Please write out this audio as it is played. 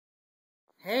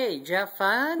Hey, did you have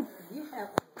fun? You have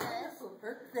a wonderful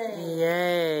birthday.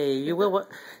 Yay. You will.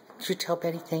 Did you tell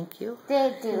Betty thank you?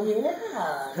 They do.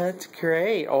 Yeah. That's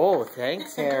great. Oh,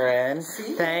 thanks, Erin.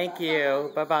 Thank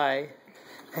you. Bye-bye.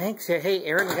 Thanks. Hey,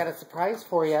 Erin, we got a surprise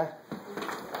for you.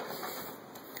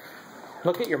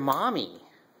 Look at your mommy.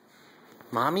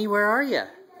 Mommy, where are you?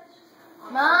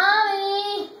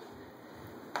 Mommy!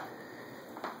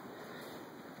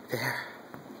 There.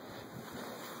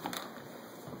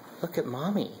 Look at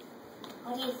Mommy.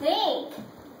 What do you think?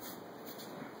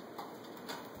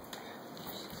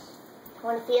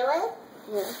 Want to feel it?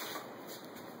 Yeah.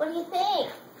 What do you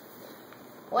think?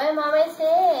 What did Mommy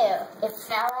say? It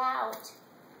fell out.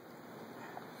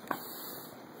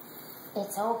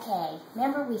 It's okay.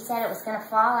 Remember we said it was going to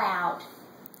fall out.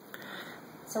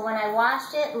 So when I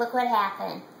washed it, look what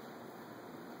happened.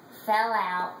 Fell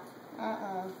out.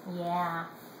 Yeah.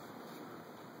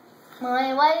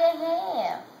 Mommy, what do you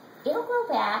have? It'll grow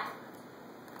back.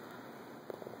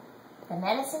 The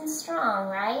medicine's strong,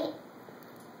 right?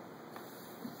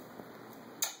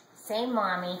 Same,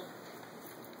 Mommy.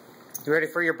 You ready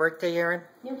for your birthday, Erin?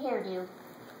 New hairdo. You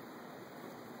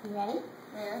ready?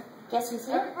 Yeah. Guess who's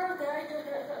here?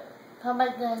 Papa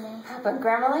and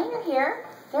Grandma Lane are here.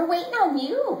 They're waiting on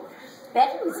you.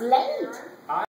 Betty was late.